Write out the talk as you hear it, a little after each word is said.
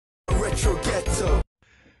Retro Ghetto.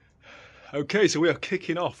 Okay, so we are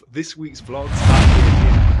kicking off this week's vlog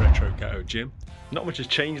at the Retro Ghetto gym. Not much has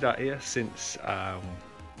changed out here since,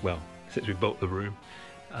 since we built the room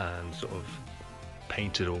and sort of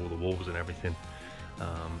painted all the walls and everything.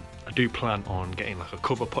 I do plan on getting like a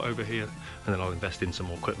cover put over here, and then I'll invest in some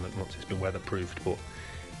more equipment once it's been weatherproofed. But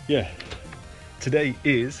yeah, today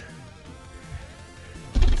is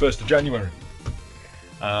 1st of January.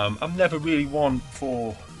 I'm never really one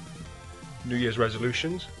for New Year's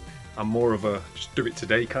resolutions. I'm more of a just do it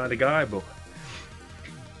today kind of guy, but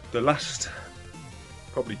the last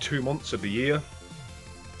probably 2 months of the year,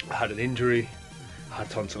 I had an injury, I had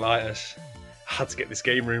tonsillitis, I had to get this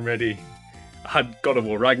game room ready, I had God of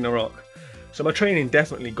War Ragnarok, so my training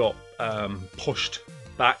definitely got pushed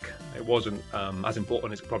back. It wasn't as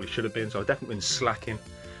important as it probably should have been, so I've definitely been slacking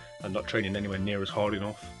and not training anywhere near as hard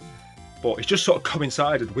enough. But it's just sort of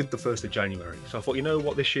coincided with the 1st of January, so I thought, you know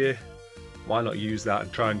what, this year, why not use that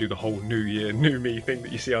and try and do the whole new year, new me thing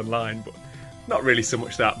that you see online, but not really so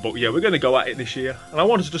much that. But yeah, we're going to go at it this year, and I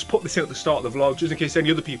wanted to just put this in at the start of the vlog, just in case any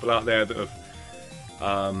other people out there that have,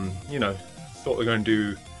 you know, thought they're going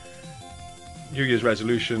to do New Year's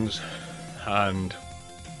resolutions, and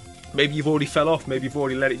maybe you've already fell off, maybe you've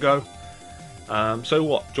already let it go. So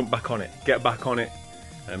what? Jump back on it, get back on it.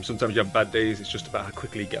 Sometimes you have bad days, it's just about how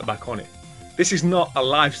quickly you get back on it. This is not a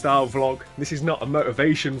lifestyle vlog, this is not a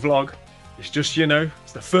motivation vlog. It's just, you know,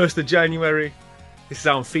 it's the 1st of January, this is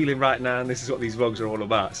how I'm feeling right now, and this is what these vlogs are all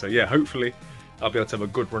about. So yeah, hopefully I'll be able to have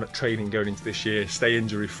a good run at training going into this year, stay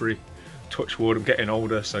injury free, touch wood. I'm getting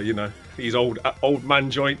older, so you know, these old man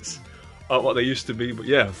joints aren't what they used to be, but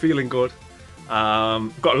yeah, I'm feeling good.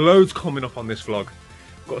 Got loads coming up on this vlog,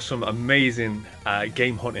 got some amazing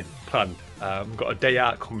game hunting planned. Got a day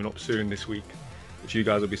out coming up soon this week, which you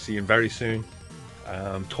guys will be seeing very soon.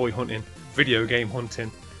 Toy hunting, video game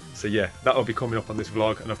hunting. So yeah, that'll be coming up on this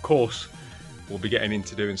vlog, and of course we'll be getting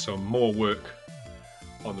into doing some more work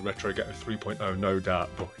on the Retro Ghetto 3.0, no doubt.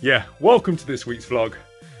 But yeah, welcome to this week's vlog.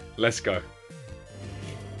 Let's go.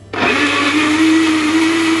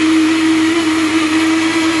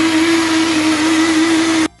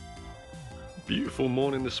 Beautiful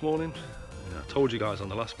morning this morning. I told you guys on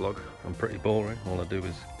the last vlog I'm pretty boring. All I do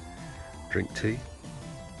is drink tea.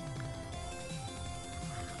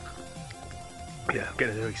 Yeah, I'm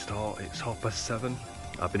getting an early start. It's 7:30.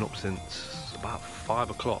 I've been up since about 5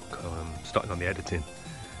 o'clock, starting on the editing.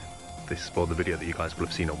 This is for the video that you guys will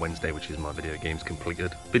have seen on Wednesday, which is my video games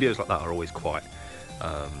completed. Videos like that are always quite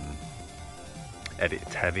edit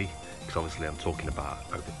heavy, because obviously I'm talking about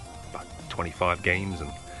over about 25 games,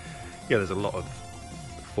 and yeah, there's a lot of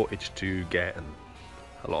footage to get and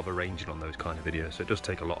a lot of arranging on those kind of videos, so it does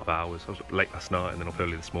take a lot of hours. I was up late last night and then up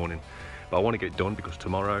early this morning, but I want to get it done because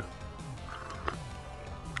tomorrow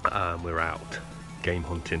we're out game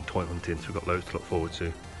hunting, toy hunting, so we've got loads to look forward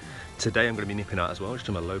to. Today I'm going to be nipping out as well, just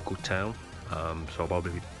to my local town, so I'll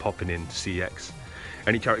probably be popping in CX,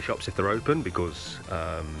 any charity shops if they're open, because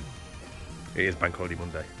it is Bank Holiday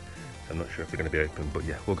Monday, so I'm not sure if they're going to be open, but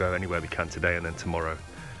yeah, we'll go anywhere we can today, and then tomorrow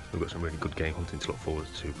we've got some really good game hunting to look forward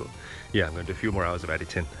to. But yeah, I'm going to do a few more hours of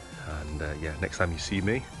editing, and yeah, next time you see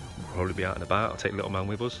me, we'll probably be out and about. I'll take little man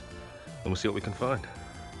with us, and we'll see what we can find.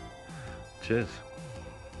 Cheers.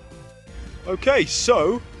 Okay,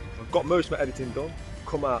 so I've got most of my editing done.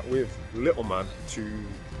 Come out with little man to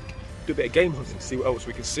do a bit of game hunting, see what else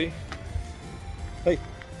we can see. Hey.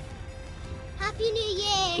 Happy New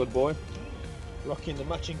Year. Good boy. Rocking the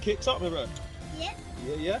matching kicks, aren't we, bro? Yep.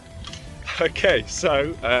 Yeah. Okay,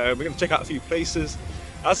 so we're going to check out a few places.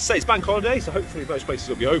 As I say, it's bank holiday, so hopefully most places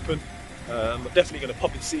will be open. I'm definitely going to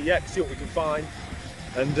pop in CX, see what we can find,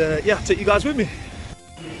 and yeah, take you guys with me.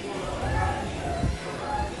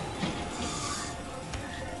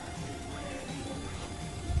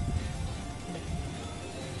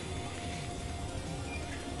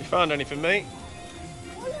 You found anything, mate?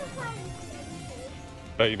 All the photos.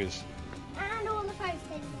 Babies. And all the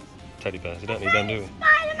posters. Teddy bears, you don't need them, do we?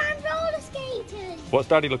 Spider-Man roller skaters. What's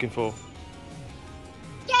Daddy looking for?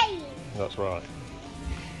 Games. That's right.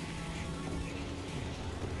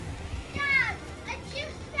 Dad, I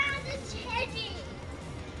just found a teddy.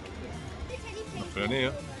 The teddy bear. Nothing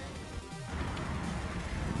here.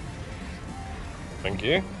 Thank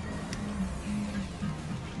you.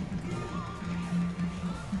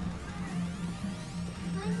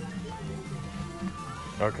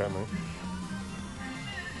 Okay, mate.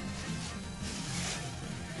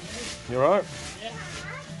 You alright? Yeah.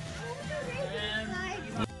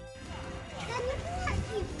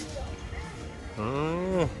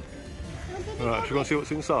 Oh. Alright, should we go and see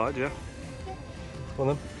what's inside, yeah? Go on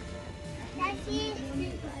then.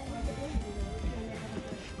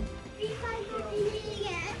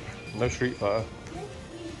 No Street Fighter.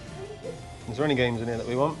 Is there any games in here that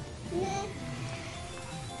we want? No.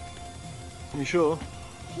 You sure?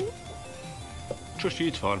 Trust you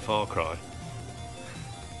to find Far Cry.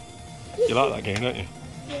 You like that game, don't you?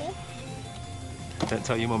 Yeah. Don't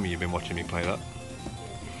tell your mummy you've been watching me play that.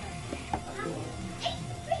 But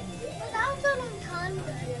that was a long time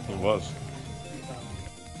ago. It was.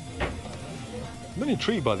 I'm really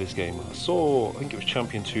intrigued by this game. I think it was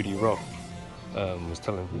Champion 2D Rob was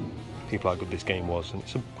telling people how good this game was, and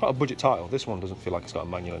it's quite a budget title. This one doesn't feel like it's got a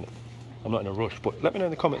manual in it. I'm not in a rush, but let me know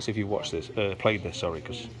in the comments if you've watched this, played this, sorry,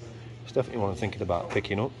 because it's definitely one I'm thinking about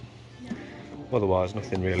picking up. Otherwise,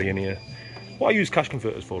 nothing really in here. What I use cash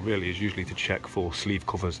converters for really is usually to check for sleeve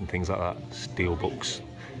covers and things like that, steel books,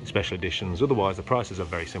 special editions. Otherwise, the prices are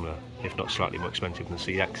very similar, if not slightly more expensive than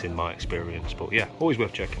CX in my experience. But yeah, always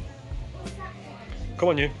worth checking. Come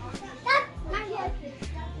on, you. That's Mario.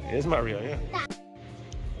 Here's Mario, yeah.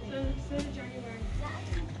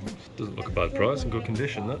 Doesn't look a bad price, in good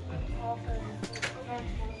condition, that.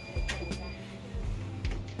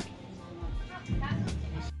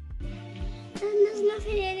 There's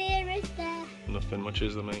nothing in here, is there? Nothing much,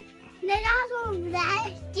 is there, mate? No, that's all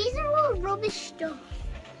there. These are all rubbish stuff.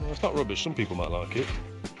 Well, it's not rubbish, some people might like it.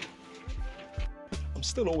 I'm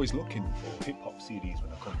still always looking for hip-hop CDs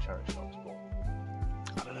when I come to charity shops, but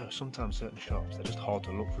I don't know, sometimes certain shops, they're just hard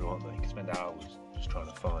to look through, aren't they? You can spend hours just trying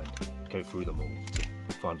to go through them all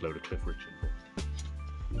to find a load of Cliff Richard, but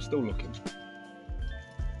I'm still looking.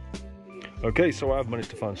 Okay, so I've managed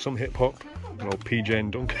to find some hip-hop, an old PJ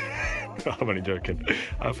and Dunk. I'm only joking.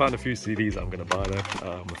 I found a few CDs that I'm going to buy there.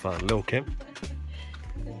 I found Lil Kim,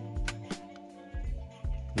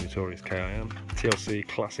 Notorious K.I.M., TLC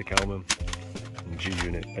Classic Album, and G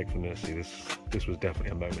Unit, Beg for Mercy. This was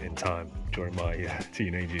definitely a moment in time during my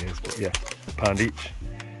teenage years, but yeah, £1 each.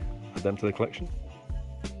 Add them to the collection.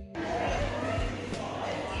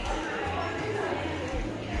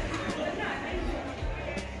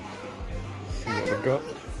 See what we've got.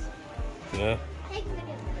 Yeah.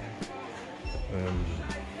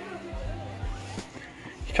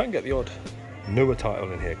 You can get the odd newer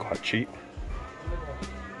title in here quite cheap.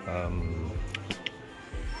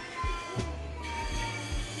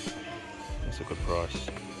 That's a good price.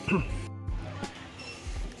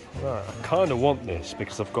 Right, I kind of want this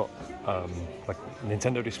because I've got like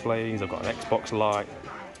Nintendo displays, I've got an Xbox Lite.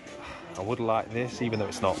 I would like this, even though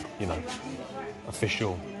it's not, you know,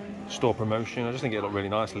 official store promotion. I just think it'll look really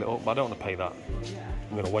nice lit up, but I don't want to pay that.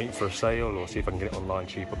 I'm going to wait for a sale or see if I can get it online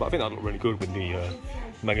cheaper, but I think that'll look really good with the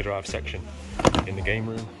Mega Drive section in the game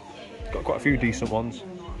room. Got quite a few decent ones.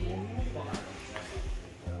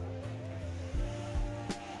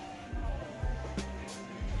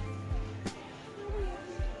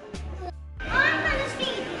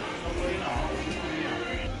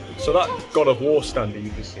 So that God of War stand that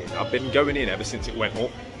you've just seen, I've been going in ever since it went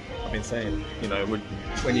up. I've been saying, you know,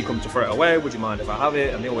 when you come to throw it away, would you mind if I have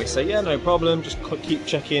it? And they always say, yeah, no problem, just keep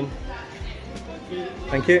checking.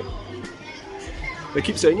 Thank you. They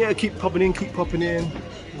keep saying, yeah, keep popping in.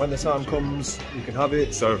 When the time comes, you can have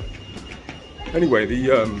it. So anyway,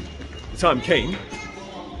 the time came,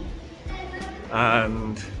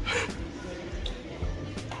 and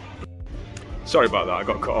sorry about that, I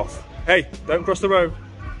got cut off. Hey, don't cross the road.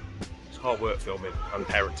 It's hard work filming and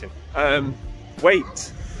parenting.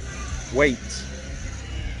 Wait.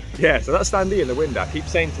 Yeah, so that standee in the window, I keep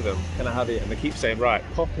saying to them, can I have it? And they keep saying, right,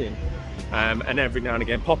 pop in. And every now and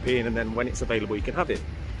again, pop in, and then when it's available, you can have it.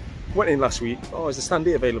 Went in last week, oh, is the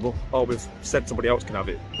standee available? Oh, we've said somebody else can have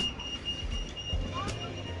it.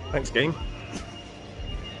 Thanks, game.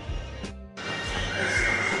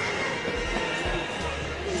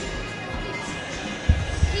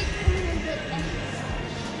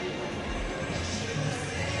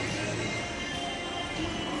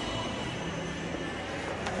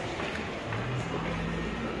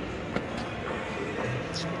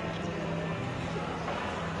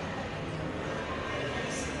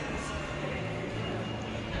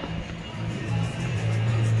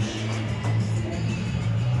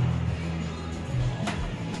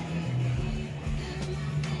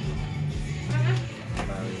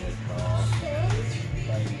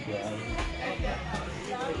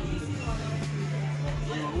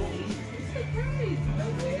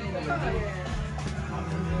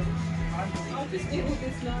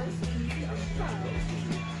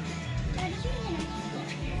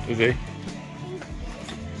 Is he?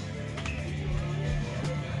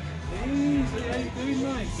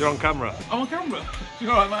 You're on camera. I'm on camera. You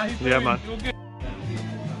alright, mate? Yeah, man. You're good.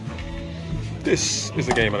 This is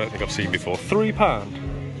a game I don't think I've seen before. £3.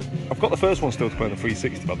 I've got the first one still to play on the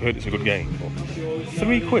 360, but I've heard it's a good game. But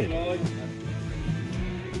 £3?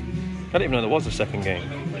 I didn't even know there was a second game.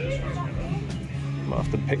 Might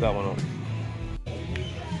have to pick that one up.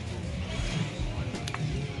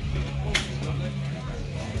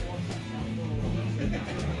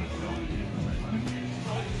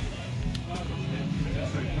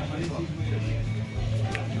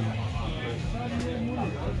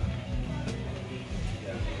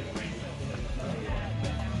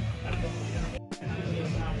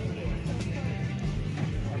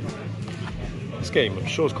 This game I'm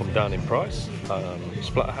sure has come down in price.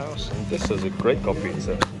 Splatterhouse, and this is a great copy. It's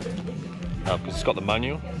because it's got the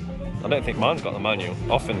manual. I don't think mine's got the manual.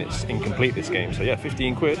 Often it's incomplete, this game. So yeah,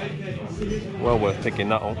 £15. Well worth picking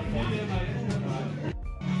that up.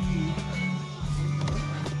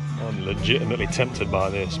 I'm legitimately tempted by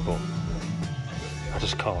this, but I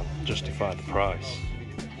just can't justify the price.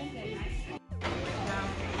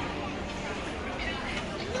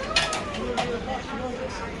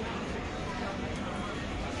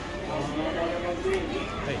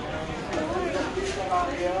 Hey.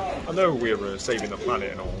 I know we're saving the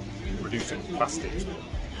planet and all, reducing plastics,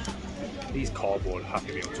 but these cardboard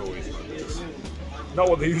Happy Meal toys, not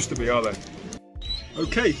what they used to be, are they?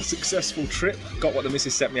 Okay, successful trip. Got what the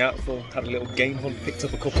missus set me out for. Had a little game hunt, picked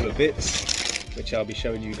up a couple of bits, which I'll be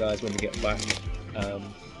showing you guys when we get back.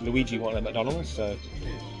 Luigi wanted a McDonald's, so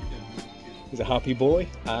he's a happy boy.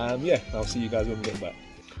 Yeah, I'll see you guys when we get back.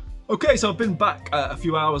 Okay, so I've been back a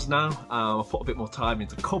few hours now. I've put a bit more time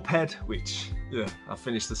into Cuphead, which, yeah, I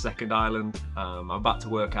finished the second island. I'm about to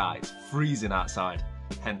work out. It's freezing outside,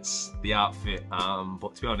 hence the outfit.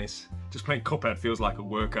 But to be honest, just playing Cuphead feels like a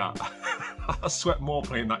workout. I sweat more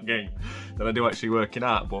playing that game than I do actually working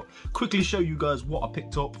out. But quickly show you guys what I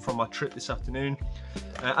picked up from my trip this afternoon.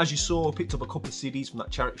 As you saw, I picked up a couple of CDs from that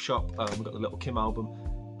charity shop. We got the Little Kim album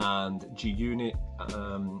and G-Unit.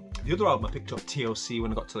 The other album I picked up, TLC,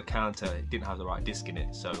 when I got to the counter, it didn't have the right disc in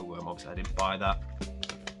it, so obviously I didn't buy that.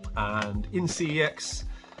 And in CEX,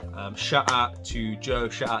 shout out to Joe,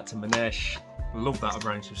 shout out to Manesh, love that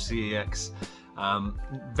branch of CEX.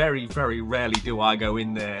 Very, very rarely do I go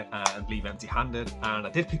in there and leave empty-handed, and I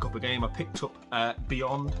did pick up a game. I picked up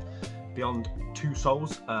Beyond Two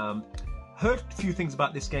Souls. Heard a few things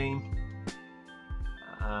about this game.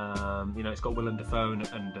 You know, it's got Willem Dafoe and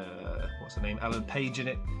what's her name, Ellen Page in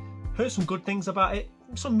it. Heard some good things about it,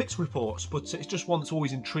 some mixed reports, but it's just one that's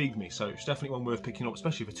always intrigued me, so it's definitely one worth picking up,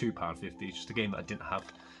 especially for £2.50. It's just a game that I didn't have,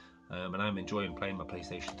 and I'm enjoying playing my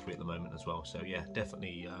PlayStation 3 at the moment as well. So yeah,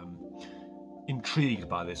 definitely intrigued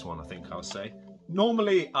by this one, I think I'll say.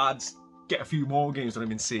 Normally I'd get a few more games when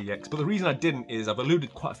I'm in CEX, but the reason I didn't is I've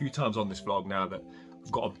alluded quite a few times on this vlog now that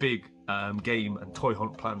I've got a big game and toy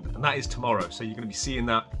hunt planned, and that is tomorrow. So you're going to be seeing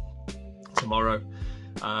that tomorrow.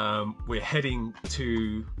 We're heading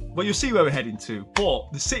to, well, you'll see where we're heading to,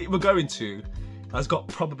 but the city we're going to has got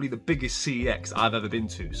probably the biggest CEX I've ever been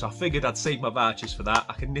to. So I figured I'd save my vouchers for that.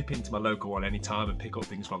 I can nip into my local one anytime and pick up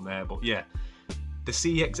things from there. But yeah, the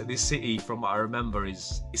CEX at this city, from what I remember,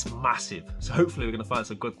 is massive. So hopefully we're going to find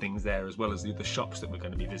some good things there, as well as the shops that we're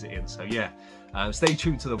going to be visiting. So yeah, stay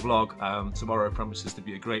tuned to the vlog. Tomorrow promises to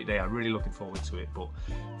be a great day. I'm really looking forward to it. But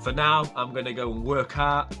for now, I'm going to go and work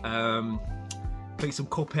out, play some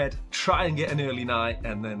Cuphead, try and get an early night,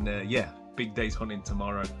 and then yeah, big day's hunting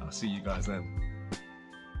tomorrow. I'll see you guys then.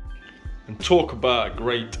 And talk about a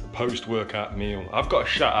great post-workout meal. I've got to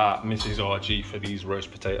shout out Mrs. RG for these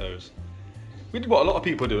roast potatoes. We did what a lot of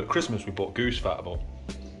people do at Christmas. We bought goose fat, but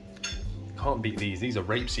can't beat these. These are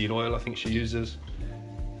rapeseed oil, I think she uses.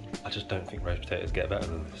 I just don't think roast potatoes get better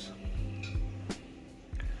than this.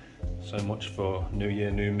 So much for New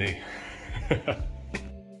Year, New Me.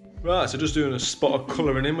 Right, so just doing a spot of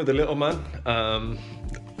colouring in with the little man.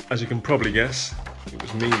 As you can probably guess, it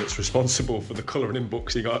was me that's responsible for the colouring in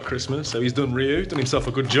books he got at Christmas. So he's done himself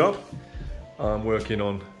a good job. I'm working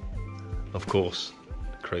on, of course,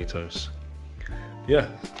 Kratos. Yeah,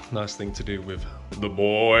 nice thing to do with the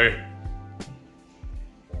boy.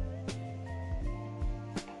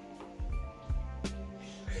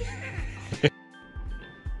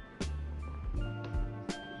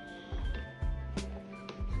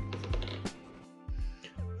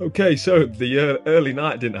 Okay, so the early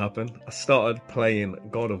night didn't happen. I started playing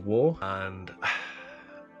God of War, and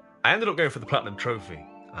I ended up going for the Platinum Trophy.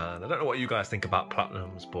 And I don't know what you guys think about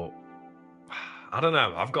Platinums, but I don't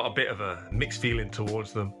know, I've got a bit of a mixed feeling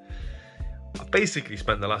towards them. I've basically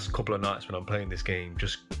spent the last couple of nights when I'm playing this game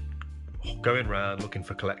just going around looking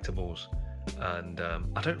for collectibles, and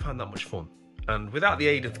I don't find that much fun. And without the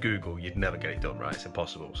aid of Google, you'd never get it done, right? It's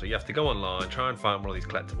impossible. So you have to go online, try and find where all these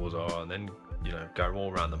collectibles are, and then you know, go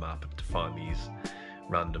all around the map to find these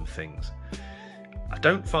random things. I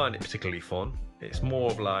don't find it particularly fun. It's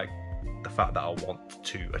more of like the fact that I want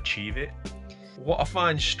to achieve it. What I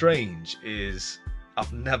find strange is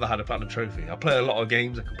I've never had a platinum trophy. I play a lot of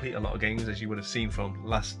games, I complete a lot of games, as you would have seen from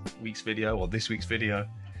last week's video or this week's video.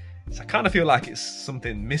 So I kind of feel like it's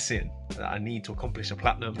something missing that I need to accomplish a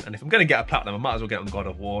platinum. And if I'm going to get a platinum, I might as well get on God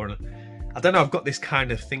of War. And I don't know, I've got this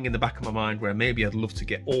kind of thing in the back of my mind where maybe I'd love to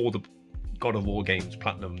get all the God of War games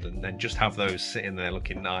platinumed and then just have those sitting there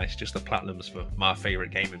looking nice, just the platinums for my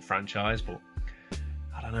favourite gaming franchise. But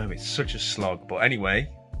I don't know, it's such a slog. But anyway,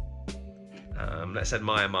 let's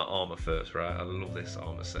admire my armour first, right? I love this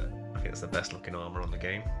armour set. I think it's the best looking armour on the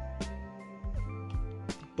game.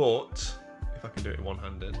 But if I can do it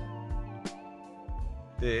one-handed,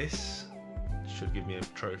 this should give me a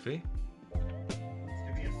trophy.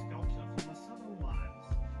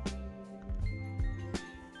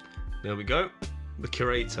 There we go, the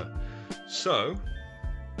curator. So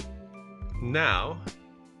now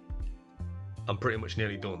I'm pretty much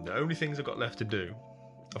nearly done. The only things I've got left to do,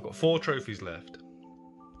 I've got 4 trophies left.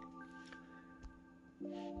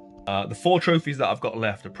 The 4 trophies that I've got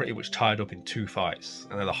left are pretty much tied up in 2 fights,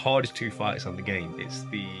 and they're the hardest 2 fights on the game. It's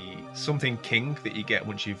the something king that you get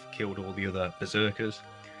once you've killed all the other berserkers,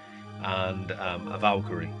 and a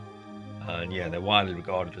Valkyrie. And yeah, they're widely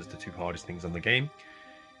regarded as the 2 hardest things on the game.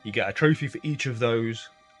 You get a trophy for each of those.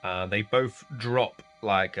 They both drop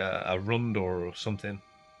like a rund or something,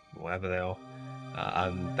 whatever they are,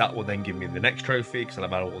 and that will then give me the next trophy because I'll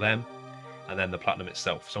have had all of them, and then the platinum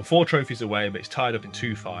itself. So I'm 4 trophies away, but it's tied up in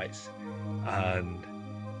 2 fights. And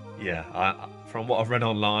yeah, from what I've read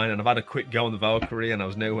online, and I've had a quick go on the Valkyrie and I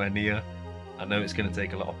was nowhere near. I know it's going to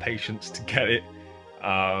take a lot of patience to get it,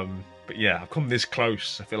 but yeah, I've come this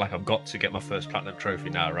close. I feel like I've got to get my first platinum trophy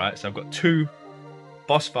now, right? So I've got 2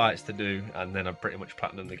 boss fights to do, and then I've pretty much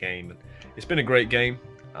platinumed the game. And it's been a great game.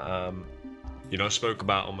 You know, I spoke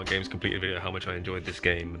about on my games completed video how much I enjoyed this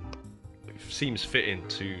game, and it seems fitting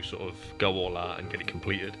to sort of go all out and get it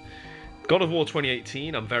completed. God of War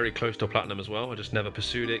 2018, I'm very close to a platinum as well. I just never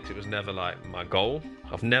pursued it because it was never like my goal.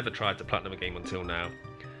 I've never tried to platinum a game until now,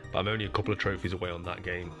 but I'm only a couple of trophies away on that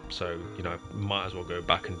game, so you know, I might as well go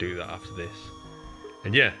back and do that after this.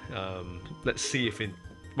 And yeah, let's see if in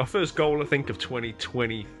my first goal, I think, of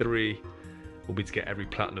 2023 will be to get every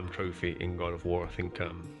platinum trophy in God of War. I think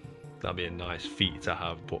that'd be a nice feat to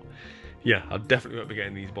have. But yeah, I definitely won't be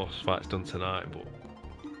getting these boss fights done tonight, but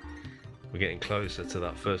we're getting closer to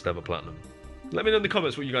that first ever platinum. Let me know in the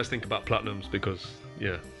comments what you guys think about platinums, because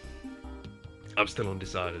yeah, I'm still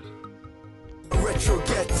undecided. Retro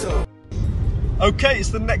Ghetto. Okay, it's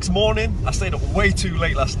the next morning. I stayed up way too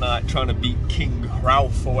late last night trying to beat King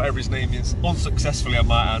Ralph, or whatever his name is, unsuccessfully I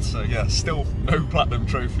might add. So yeah, still no platinum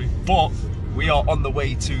trophy, but we are on the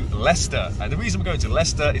way to Leicester. And the reason we're going to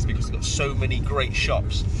Leicester is because they've got so many great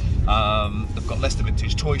shops. They've got Leicester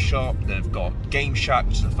Vintage Toy Shop, they've got Game Shack,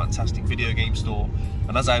 which is a fantastic video game store,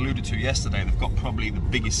 and as I alluded to yesterday, they've got probably the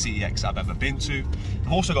biggest CEX I've ever been to.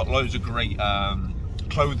 They've also got loads of great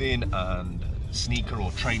clothing and sneaker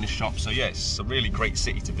or trainer shops. So yeah, it's a really great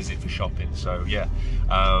city to visit for shopping. So yeah,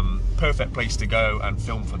 perfect place to go and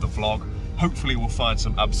film for the vlog. Hopefully we'll find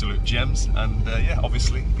some absolute gems, and yeah,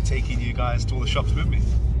 obviously I'll be taking you guys to all the shops with me.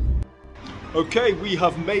 Okay, we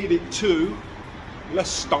have made it to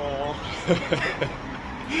Leicester.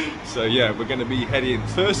 So yeah, we're going to be heading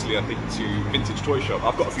firstly, I think, to Vintage Toy Shop.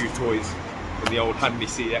 I've got a few toys from the old handy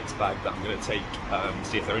CX bag that I'm going to take,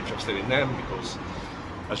 see if they're interested in them, because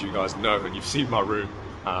as you guys know, and you've seen my room,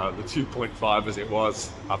 the 2.5 as it was,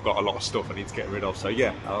 I've got a lot of stuff I need to get rid of. So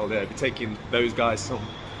yeah, I'll be taking those guys some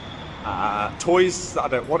toys that I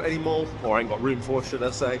don't want anymore, or I ain't got room for, should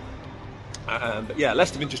I say. But yeah,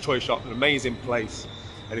 Leicester Vintage Toy Shop, an amazing place.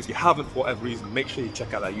 And if you haven't, for whatever reason, make sure you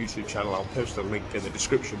check out their YouTube channel. I'll post a link in the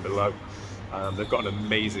description below. They've got an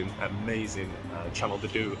amazing channel to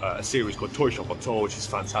do a series called Toy Shop on Tour, which is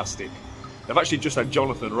fantastic. They've actually just had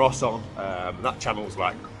Jonathan Ross on. That channel's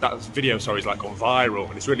like, that video, sorry, is like gone viral,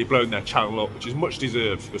 and it's really blown their channel up, which is much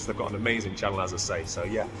deserved because they've got an amazing channel, as I say. So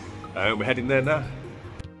yeah, we're heading there now.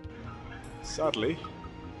 Sadly,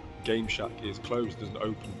 Game Shack is closed, doesn't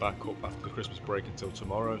open back up after the Christmas break until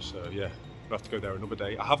tomorrow. So yeah, we'll have to go there another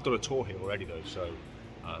day. I have done a tour here already though, so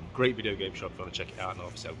great video game shop if you want to check it out, and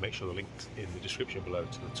obviously I'll make sure the link's in the description below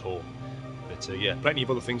to the tour. But yeah, plenty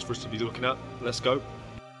of other things for us to be looking at. Let's go.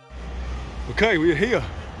 Okay, we're here.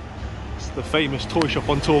 It's the famous Toy Shop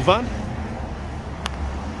on Tour van.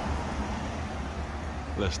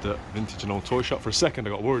 Leicester Vintage and Old Toy Shop. For a second I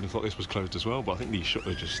got worried and thought this was closed as well, but I think these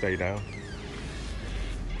shutters just stay down.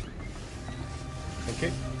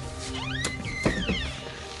 Okay.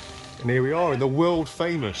 And here we are in the world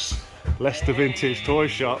famous Leicester Vintage Toy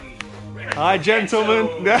Shop. Hi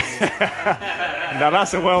gentlemen! Now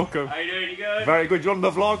that's a welcome. How you doing? You good? Very good. You on the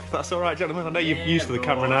vlog? That's alright gentlemen. I know you're used to the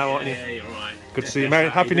camera now, aren't you? Yeah, you're right. Good to see you.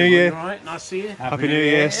 Happy New Year. Alright, nice to see you. Happy New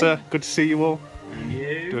Year, sir. Good to see you all. And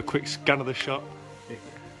you? Do a quick scan of the shop.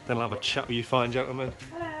 Then I'll have a chat with you fine gentlemen.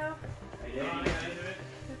 Hello. How you doing?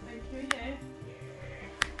 Thank you.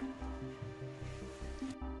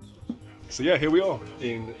 So yeah, here we are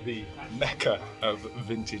in the mecca of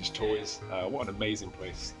vintage toys. What an amazing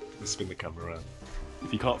place to spin the camera around.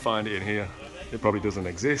 If you can't find it in here, it probably doesn't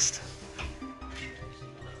exist.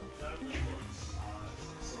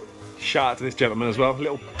 Shout out to this gentleman as well.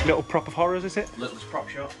 Little prop of horrors, is it? Little's Prop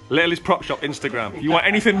Shop. Littlest Prop Shop Instagram. If you want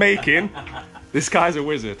anything making, this guy's a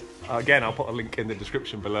wizard. Again, I'll put a link in the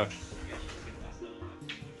description below.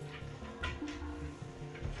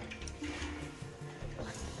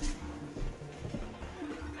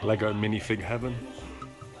 Lego minifig heaven.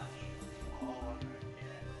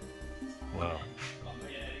 Wow.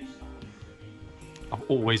 I've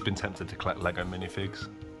always been tempted to collect Lego minifigs.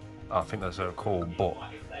 I think they're so cool, but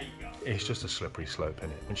it's just a slippery slope, isn't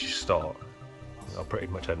it? Once you start, I'll pretty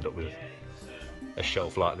much end up with a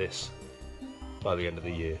shelf like this by the end of the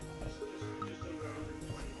year.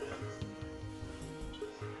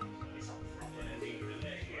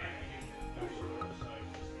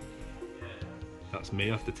 That's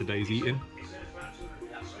me after today's eating.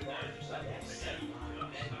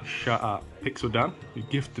 Shout out Pixel Dan, who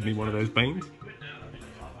gifted me one of those Banes.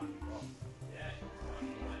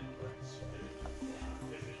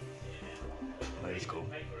 That is cool.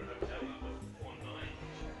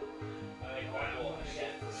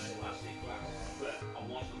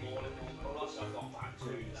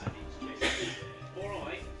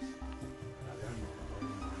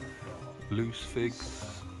 Loose figs.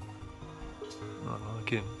 I like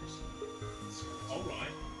him. Alright.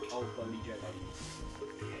 Old Bunny Jelly.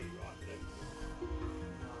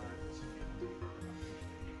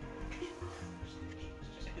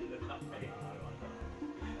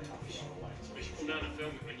 Come down and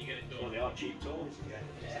film it when you get it done. Well, they are cheap toys. Yeah.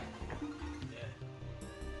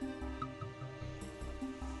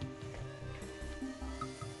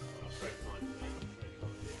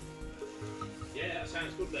 Yeah, that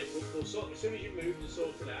sounds good, mate. We'll sort, as soon as you move and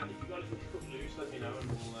sort it out, if you've got anything to cut loose, let me know and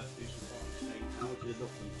we'll do some part exchange. How much is it?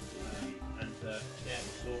 And yeah,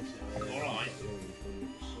 we'll sort it. Alright.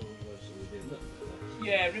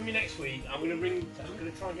 Yeah, ring me next week. I'm gonna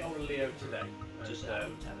try and get hold of Leo today. Just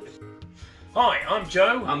Hi, I'm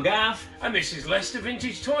Joe. I'm Gav. And this is Leicester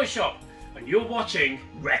Vintage Toy Shop. And you're watching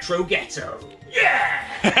Retro Ghetto.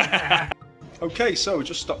 Yeah! Okay, so we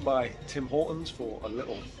just stopped by Tim Hortons for a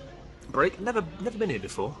little break. Never been here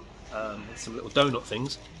before. Some little donut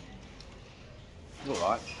things.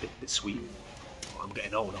 Alright, bit sweet. Oh, I'm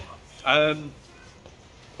getting old, aren't I?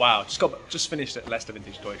 Wow, just finished at Leicester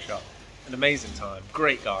Vintage Toy Shop. An amazing time,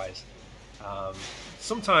 great guys.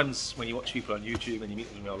 Sometimes when you watch people on YouTube and you meet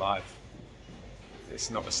them in real life, it's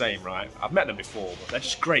not the same, right? I've met them before, but they're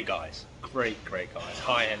just great guys. Great guys,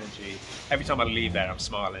 high energy. Every time I leave there, I'm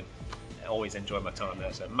smiling. I always enjoy my time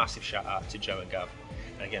there, so massive shout out to Joe and Gav.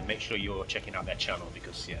 And again, make sure you're checking out their channel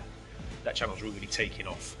because, yeah, that channel's really taking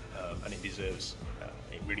off and it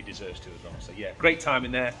really deserves to as well. So yeah, great time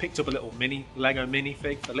in there. Picked up a little Lego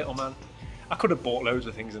minifig for little man. I could have bought loads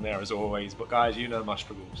of things in there as always, but guys, you know my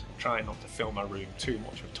struggles. I'm trying not to fill my room too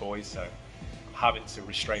much with toys, so I'm having to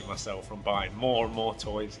restrain myself from buying more and more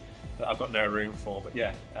toys that I've got no room for. But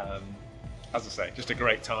yeah, as I say, just a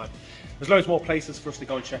great time. There's loads more places for us to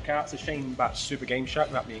go and check out. It's a shame about Super Game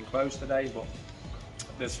Shack not being closed today, but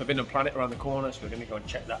there's Forbidden Planet around the corner, so we're going to go and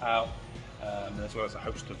check that out, as well as a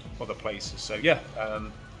host of other places. So yeah,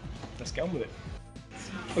 let's get on with it.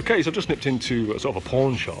 Okay, so I've just nipped into sort of a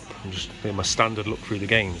pawn shop and just doing my standard look through the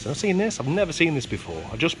games. And I've seen this, I've never seen this before.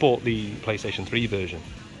 I just bought the PlayStation 3 version.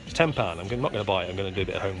 It's £10, I'm not going to buy it, I'm going to do a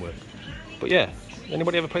bit of homework. But yeah,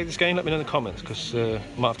 anybody ever played this game? Let me know in the comments, because I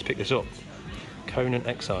might have to pick this up. Conan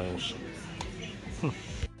Exiles.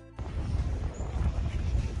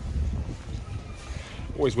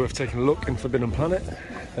 Always worth taking a look in Forbidden Planet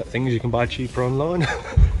at things you can buy cheaper online.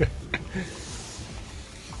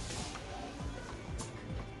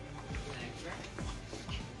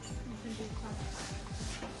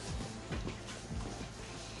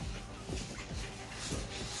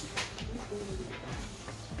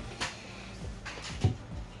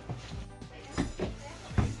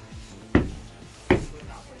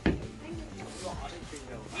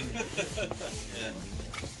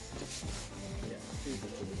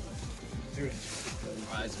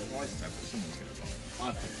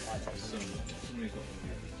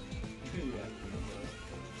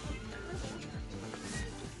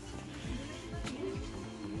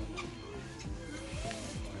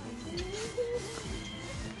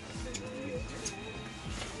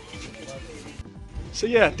 So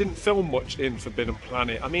yeah, didn't film much in Forbidden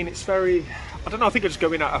Planet. I mean, it's very, I don't know, I think I just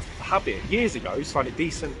go in out of habit. Years ago, I used to find it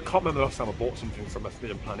decent. Can't remember the last time I bought something from a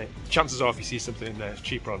Forbidden Planet. Chances are if you see something in there, it's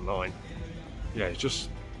cheaper online. Yeah, it's just,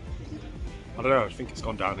 I don't know, I think it's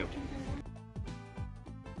gone downhill.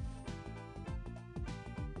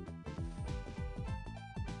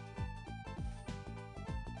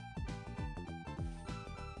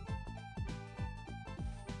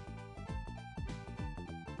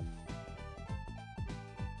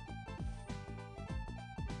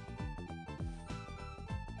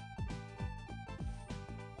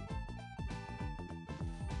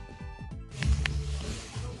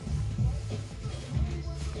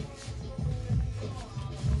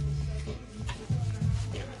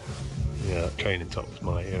 Yeah, that training top was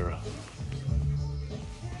my era.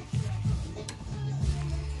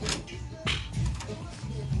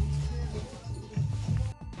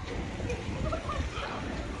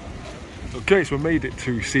 Okay, so we made it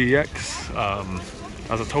to CEX.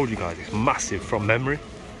 As I told you guys, it's massive from memory.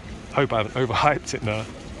 Hope I haven't overhyped it now.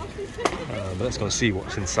 But let's go and see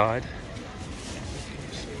what's inside.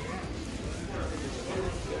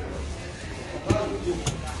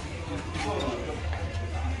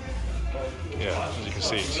 Yeah, as you can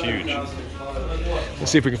see, it's huge.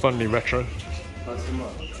 Let's see if we can find any retro.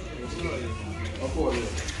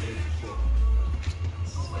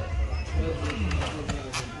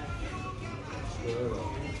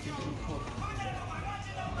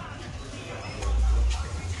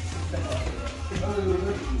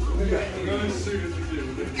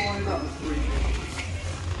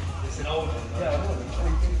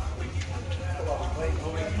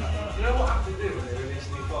 You know what I have to do when they release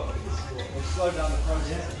new products? They slow down the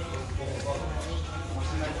process.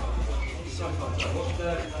 So fun. What's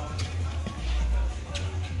the...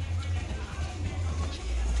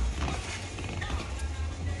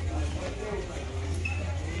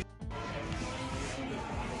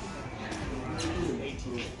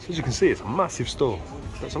 So as you can see, it's a massive store.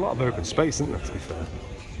 There's a lot of open space, isn't there, to be fair?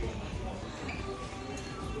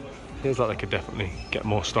 Feels like they could definitely get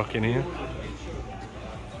more stock in here.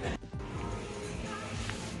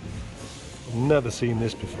 I've never seen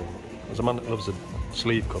this before. As a man that loves a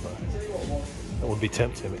sleeve cover, that would be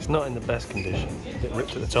tempting. It's not in the best condition. It's a bit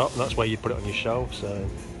ripped at the top, and that's where you'd put it on your shelf, so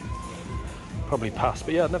probably pass.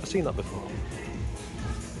 But yeah, I've never seen that before.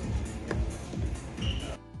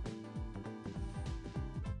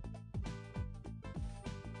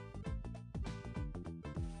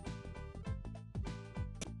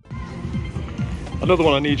 Another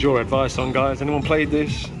one I need your advice on, guys. Anyone played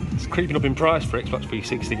this? It's creeping up in price for Xbox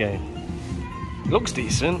 360 game. It looks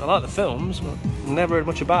decent. I like the films, but never heard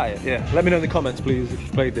much about it. Yeah, let me know in the comments, please, if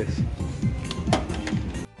you've played this.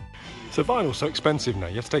 So vinyl's so expensive now.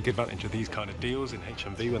 You have to take advantage of these kind of deals in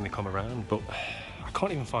HMV when they come around. But I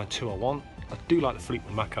can't even find two I want. I do like the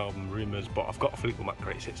Fleetwood Mac album, Rumours, but I've got a Fleetwood Mac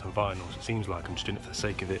Greatest Hits on vinyl. So it seems like I'm just doing it for the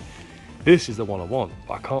sake of it. This is the one I want,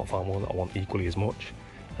 but I can't find one that I want equally as much.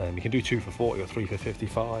 You can do 2 for 40 or 3 for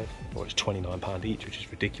 55, or it's £29 each, which is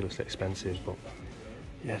ridiculously expensive, but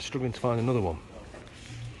yeah, struggling to find another one.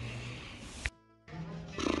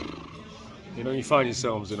 You know, you find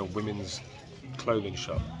yourselves in a women's clothing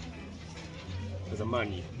shop. As a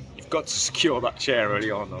man, you've got to secure that chair early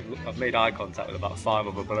on. I've made eye contact with about 5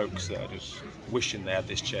 other blokes that are just wishing they had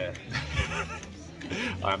this chair.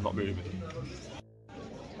 I am not moving.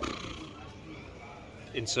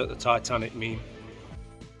 Insert the Titanic meme.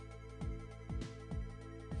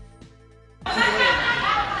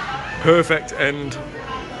 Perfect end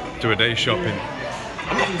to a day shopping.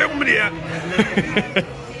 I'm not filming it yet.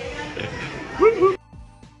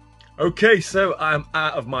 Okay, so I'm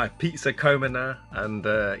out of my pizza coma now, and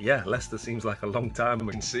yeah, Leicester seems like a long time.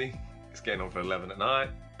 We can see it's getting on for 11 at night.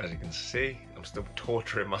 As you can see, I'm still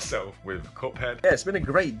torturing myself with Cuphead. Yeah, it's been a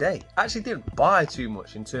great day. I actually didn't buy too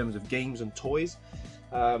much in terms of games and toys.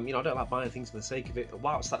 You know, I don't like buying things for the sake of it.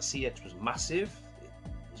 Whilst that CX was massive,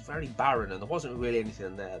 very barren, and there wasn't really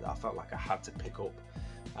anything there that I felt like I had to pick up.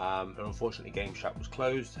 And unfortunately, Game Shack was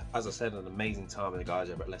closed. As I said, an amazing time with the guys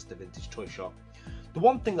over at Leicester Vintage Toy Shop. The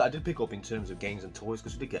one thing that I did pick up in terms of games and toys,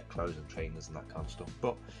 because we did get clothes and trainers and that kind of stuff,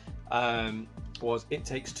 but was It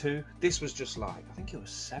Takes Two. This was just like, I think it was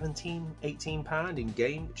 £17–18 in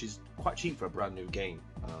game, which is quite cheap for a brand new game,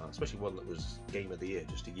 especially one that was Game of the Year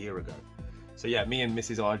just a year ago. So yeah, me and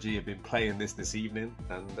Mrs. RG have been playing this evening,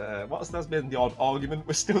 and whilst there's been the odd argument,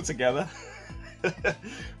 we're still together.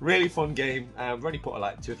 Really fun game. I've only put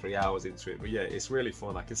like 2 or 3 hours into it, but yeah, it's really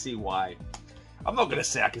fun. I can see why. I'm not going to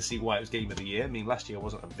say I can see why it was Game of the Year. I mean, last year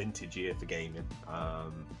wasn't a vintage year for gaming.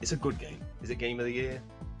 It's a good game. Is it Game of the Year?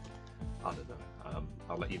 I don't know.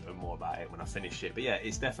 I'll let you know more about it when I finish it. But yeah,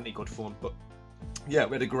 it's definitely good fun. But yeah,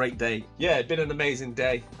 we had a great day. Yeah, it's been an amazing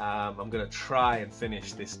day. I'm gonna try and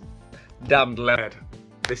finish this damned level.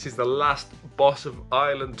 This is the last boss of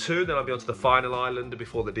Island 2, then I'll be on to the final island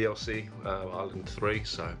before the DLC, Island 3.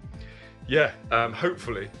 So yeah,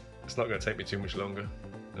 hopefully it's not going to take me too much longer.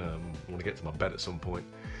 I want to get to my bed at some point.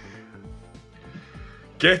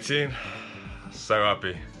 Get in. So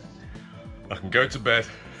happy. I can go to bed.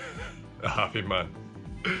 A happy man.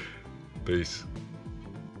 Peace.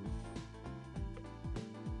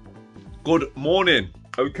 Good morning.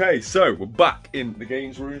 Okay, so we're back in the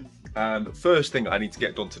games room, and the first thing I need to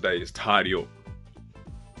get done today is tidy up.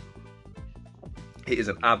 It is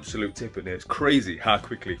an absolute tip in here. It's crazy how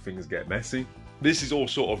quickly things get messy. This is all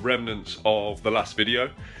sort of remnants of the last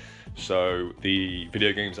video. So the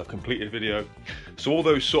video games I've completed video. So all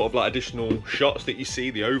those sort of like additional shots that you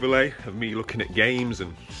see, the overlay of me looking at games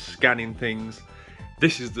and scanning things,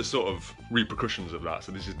 this is the sort of repercussions of that.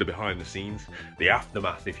 So this is the behind the scenes, the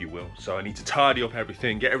aftermath, if you will. So I need to tidy up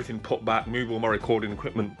everything, get everything put back, move all my recording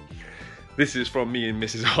equipment. This is from me and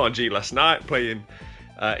Mrs. RG last night playing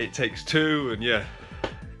It Takes Two, and yeah,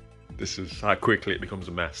 this is how quickly it becomes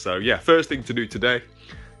a mess. So yeah, first thing to do today,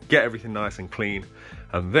 get everything nice and clean,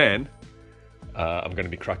 and then I'm going to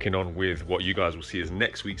be cracking on with what you guys will see as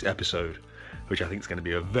next week's episode, which I think is going to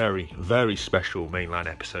be a very, very special mainline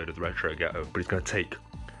episode of the Retro Ghetto, but it's going to take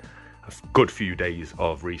a good few days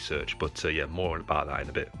of research, but yeah, more about that in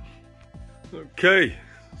a bit. Okay,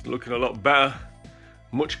 it's looking a lot better,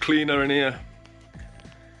 much cleaner in here.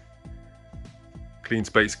 Clean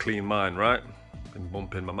space, clean mind, right? Been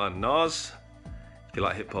bumping my man Nas. If you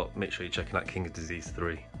like hip hop, make sure you're checking out King's Disease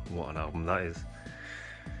 3. What an album that is.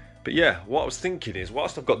 But yeah, what I was thinking is,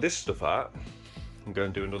 whilst I've got this stuff out, I'm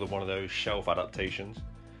going to do another one of those shelf adaptations.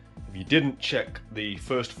 If you didn't check the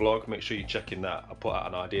first vlog, make sure you're checking that. I put out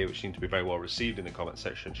an idea which seemed to be very well received in the comment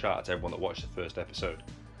section. Shout out to everyone that watched the first episode,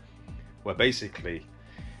 where basically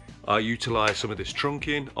I utilised some of this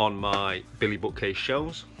trunking on my Billy bookcase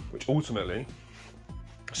shelves, which ultimately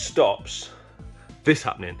stops this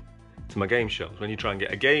happening to my game shelves. When you try and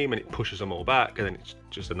get a game and it pushes them all back, and then it's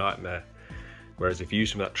just a nightmare. Whereas if you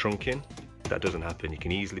use some of that trunking, that doesn't happen. You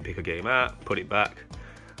can easily pick a game out, put it back,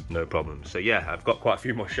 no problem. So yeah, I've got quite a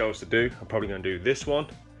few more shelves to do. I'm probably going to do this one,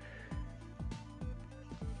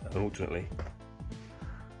 and ultimately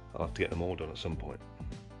I'll have to get them all done at some point.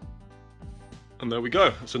 And there we go,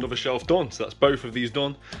 that's another shelf done. So that's both of these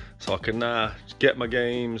done. So I can now get my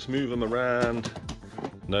games, move them around,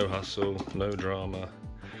 no hassle, no drama.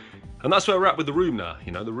 And that's where we're at with the room now.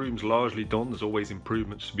 You know, the room's largely done. There's always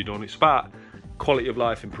improvements to be done. It's about quality of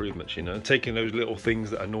life improvements, you know, taking those little things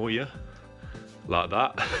that annoy you, like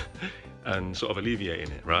that, and sort of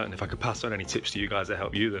alleviating it, right? And if I could pass on any tips to you guys that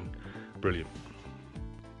help you, then brilliant.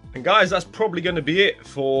 And guys, that's probably going to be it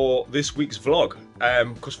for this week's vlog,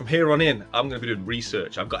 because from here on in, I'm going to be doing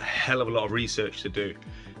research. I've got a hell of a lot of research to do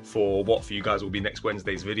for what for you guys will be next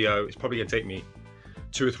Wednesday's video. It's probably going to take me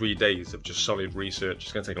 2 or 3 days of just solid research.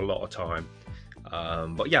 It's going to take a lot of time,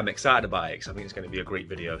 but yeah, I'm excited about it because I think it's going to be a great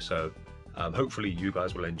video. So hopefully you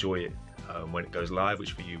guys will enjoy it when it goes live,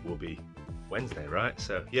 which for you will be Wednesday, right?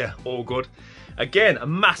 So yeah, all good. Again, a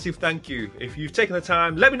massive thank you if you've taken the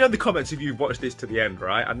time. Let me know in the comments if you've watched this to the end,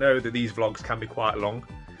 right? I know that these vlogs can be quite long,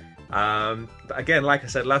 but again, like I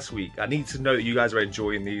said last week, I need to know that you guys are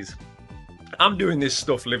enjoying these. I'm doing this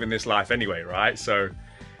stuff, living this life anyway, right? So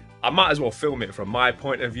I might as well film it from my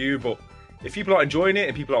point of view, but if people aren't enjoying it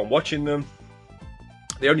and people aren't watching them,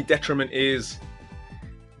 the only detriment is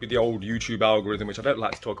with the old YouTube algorithm, which I don't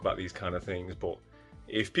like to talk about these kind of things, but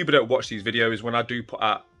if people don't watch these videos, when I do put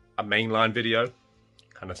out a mainline video,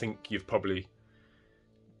 and I think you've probably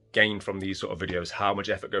gained from these sort of videos how much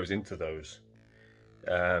effort goes into those,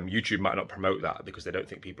 YouTube might not promote that because they don't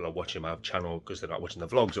think people are watching my channel because they're not watching the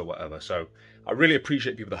vlogs or whatever. So I really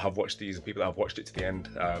appreciate people that have watched these and people that have watched it to the end,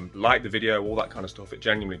 like the video, all that kind of stuff. It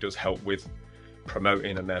genuinely does help with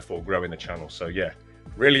promoting and therefore growing the channel. So yeah,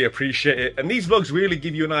 really appreciate it. And these vlogs really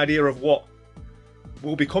give you an idea of what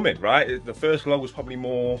will be coming, right? The first vlog was probably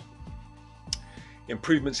more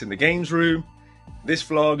improvements in the games room. This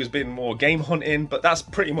vlog has been more game hunting, but that's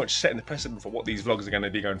pretty much setting the precedent for what these vlogs are going to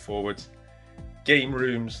be going forward. Game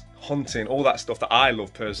rooms, hunting, all that stuff that I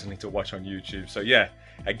love personally to watch on YouTube. So yeah,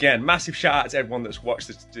 again, massive shout out to everyone that's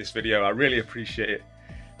watched this video. I really appreciate it.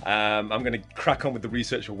 I'm going to crack on with the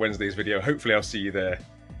research for Wednesday's video. Hopefully I'll see you there.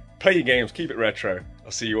 Play your games, keep it retro. I'll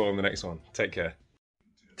see you all in the next one. Take care.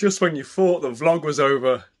 Just when you thought the vlog was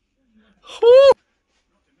over,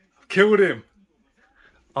 killed him.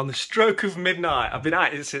 On the stroke of midnight. I've been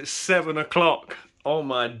at it since 7 o'clock. Oh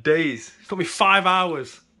my days. It took me 5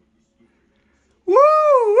 hours.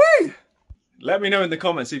 Woo-wee! Let me know in the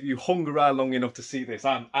comments if you hung around long enough to see this.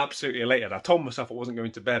 I'm absolutely elated. I told myself I wasn't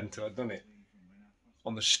going to bed until I'd done it.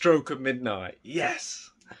 On the stroke of midnight.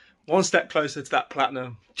 Yes! One step closer to that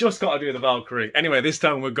platinum. Just got to do the Valkyrie. Anyway, this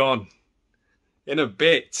time we're gone. In a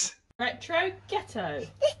bit. Retro Ghetto.